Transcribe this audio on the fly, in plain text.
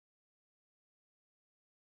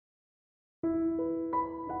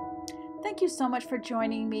Thank you so much for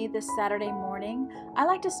joining me this Saturday morning. I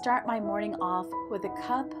like to start my morning off with a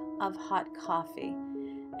cup of hot coffee.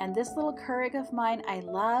 And this little Keurig of mine I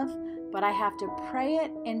love, but I have to pray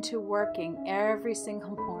it into working every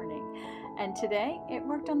single morning. And today it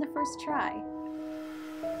worked on the first try.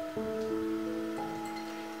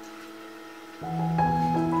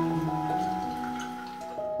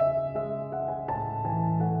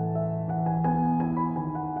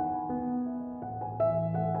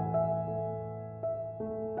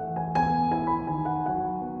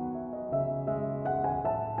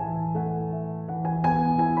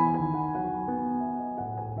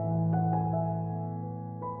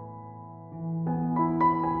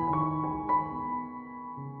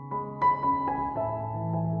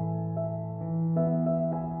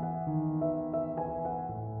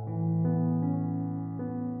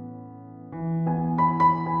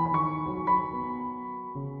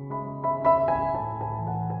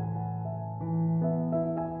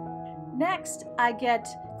 Next, I get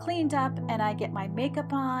cleaned up and I get my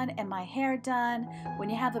makeup on and my hair done. When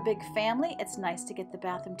you have a big family, it's nice to get the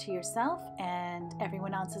bathroom to yourself and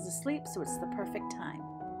everyone else is asleep, so it's the perfect time.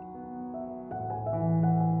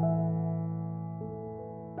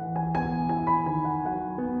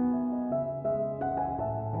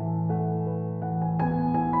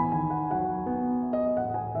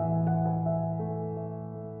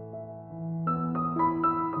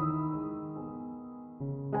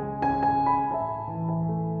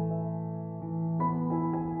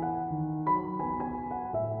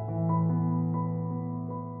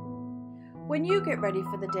 When you get ready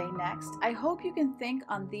for the day next, I hope you can think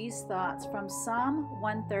on these thoughts from Psalm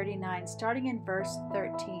 139, starting in verse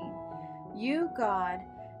 13. You, God,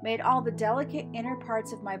 made all the delicate inner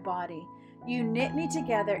parts of my body. You knit me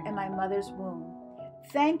together in my mother's womb.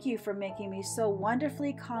 Thank you for making me so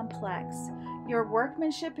wonderfully complex. Your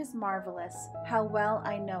workmanship is marvelous. How well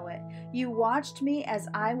I know it. You watched me as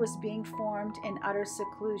I was being formed in utter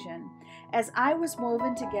seclusion. As I was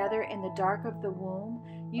woven together in the dark of the womb,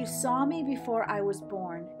 you saw me before I was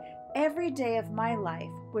born. Every day of my life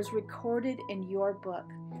was recorded in your book.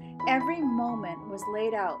 Every moment was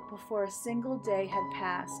laid out before a single day had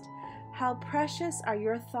passed. How precious are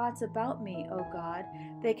your thoughts about me, O God.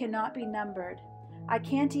 They cannot be numbered. I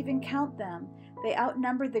can't even count them. They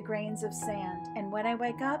outnumber the grains of sand, and when I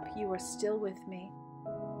wake up, you are still with me.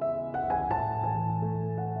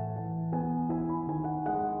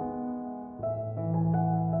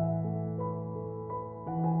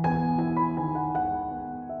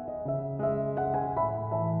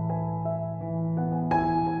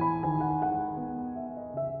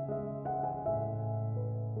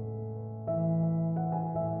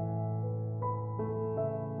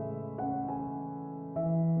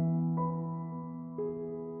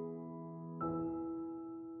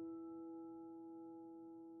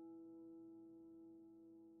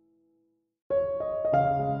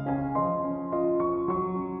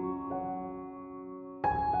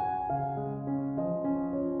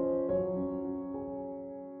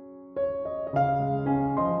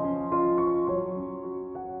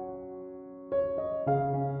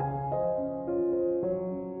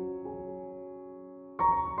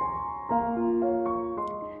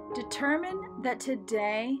 Determine that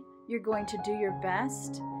today you're going to do your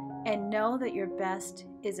best and know that your best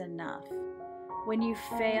is enough. When you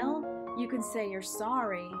fail, you can say you're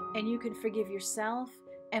sorry and you can forgive yourself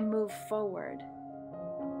and move forward.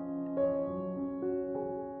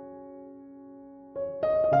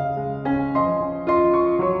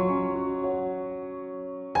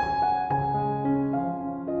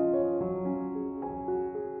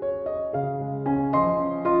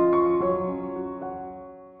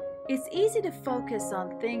 It's easy to focus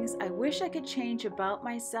on things I wish I could change about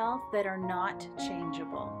myself that are not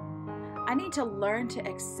changeable. I need to learn to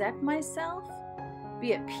accept myself,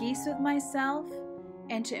 be at peace with myself,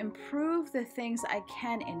 and to improve the things I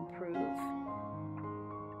can improve.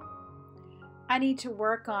 I need to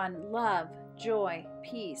work on love, joy,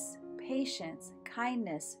 peace, patience,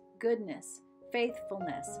 kindness, goodness,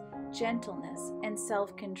 faithfulness, gentleness, and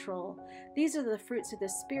self-control. These are the fruits of the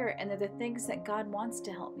Spirit, and they're the things that God wants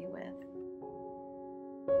to help me with.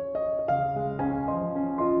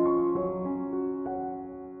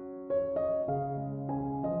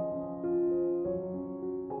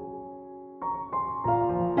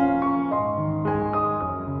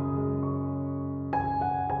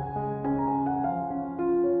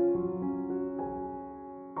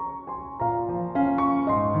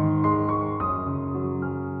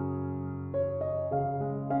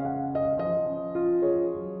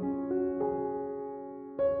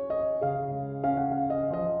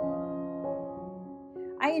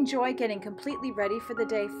 I enjoy getting completely ready for the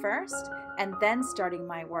day first and then starting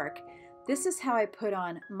my work. This is how I put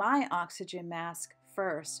on my oxygen mask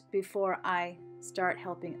first before I start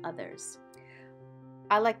helping others.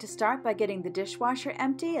 I like to start by getting the dishwasher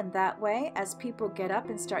empty, and that way, as people get up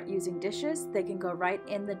and start using dishes, they can go right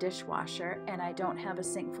in the dishwasher and I don't have a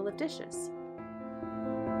sink full of dishes.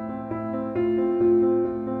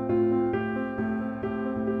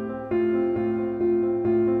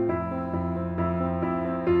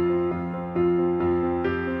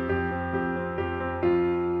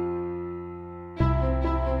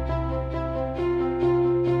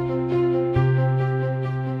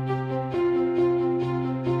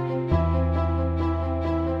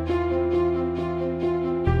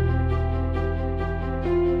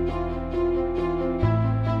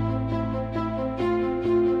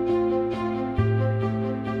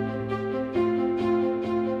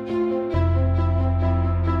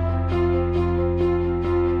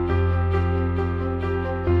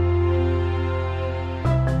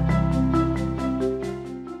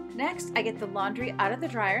 I get the laundry out of the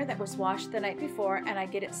dryer that was washed the night before, and I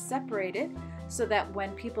get it separated so that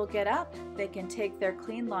when people get up, they can take their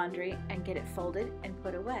clean laundry and get it folded and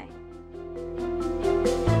put away.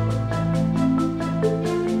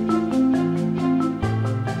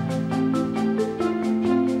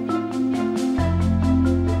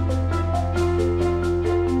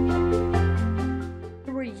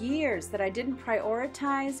 There were years that I didn't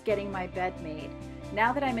prioritize getting my bed made.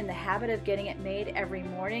 Now that I'm in the habit of getting it made every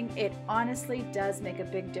morning, it honestly does make a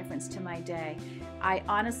big difference to my day. I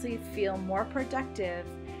honestly feel more productive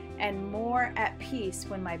and more at peace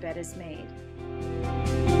when my bed is made.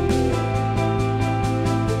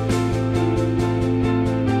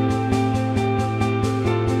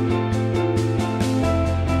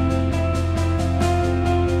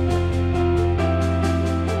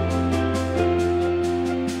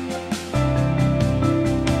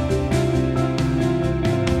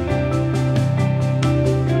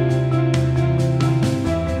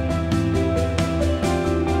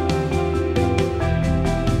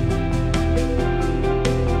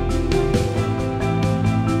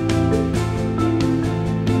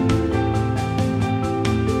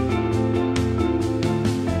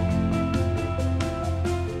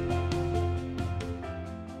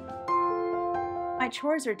 My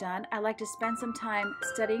chores are done. I like to spend some time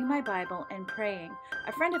studying my Bible and praying.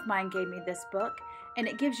 A friend of mine gave me this book, and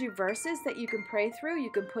it gives you verses that you can pray through.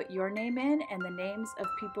 You can put your name in and the names of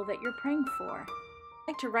people that you're praying for.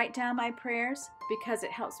 I like to write down my prayers because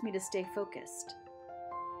it helps me to stay focused.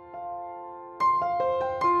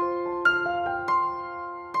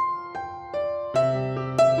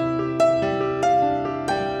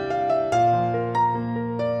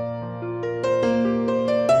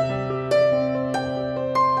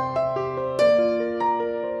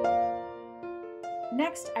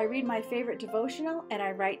 Next, I read my favorite devotional and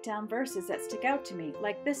I write down verses that stick out to me,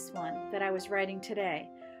 like this one that I was writing today.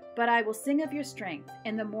 But I will sing of your strength.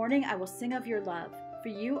 In the morning I will sing of your love. For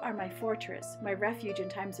you are my fortress, my refuge in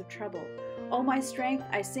times of trouble. O my strength,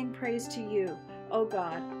 I sing praise to you. O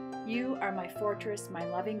God, you are my fortress, my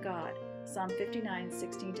loving God. Psalm 59,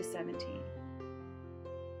 16-17.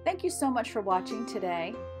 Thank you so much for watching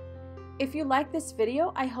today. If you like this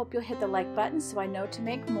video, I hope you'll hit the like button so I know to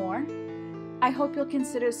make more. I hope you'll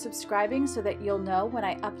consider subscribing so that you'll know when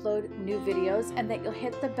I upload new videos and that you'll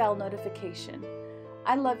hit the bell notification.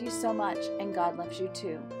 I love you so much, and God loves you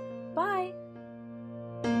too. Bye!